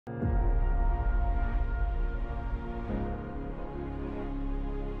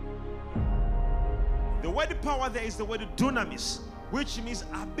The word power there is the word dunamis, which means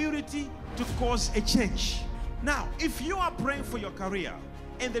ability to cause a change. Now, if you are praying for your career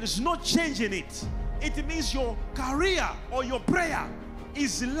and there is no change in it, it means your career or your prayer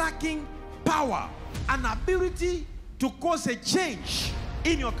is lacking power, an ability to cause a change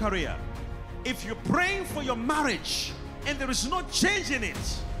in your career. If you're praying for your marriage and there is no change in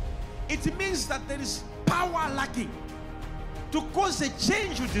it, it means that there is power lacking to cause a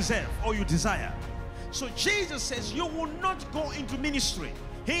change you deserve or you desire. So Jesus says you will not go into ministry.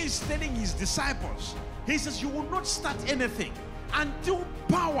 He is telling his disciples, he says you will not start anything until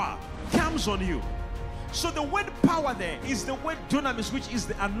power comes on you. So the word power there is the word dunamis, which is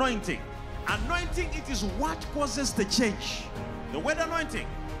the anointing. Anointing, it is what causes the change. The word anointing,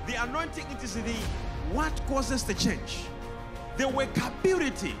 the anointing, it is the what causes the change. The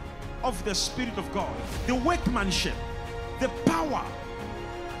workability of the Spirit of God, the workmanship, the power,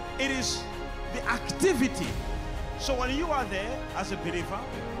 it is the activity. So when you are there as a believer,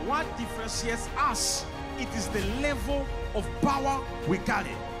 what differentiates us, it is the level of power we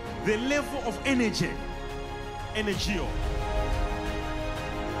carry, the level of energy, energio.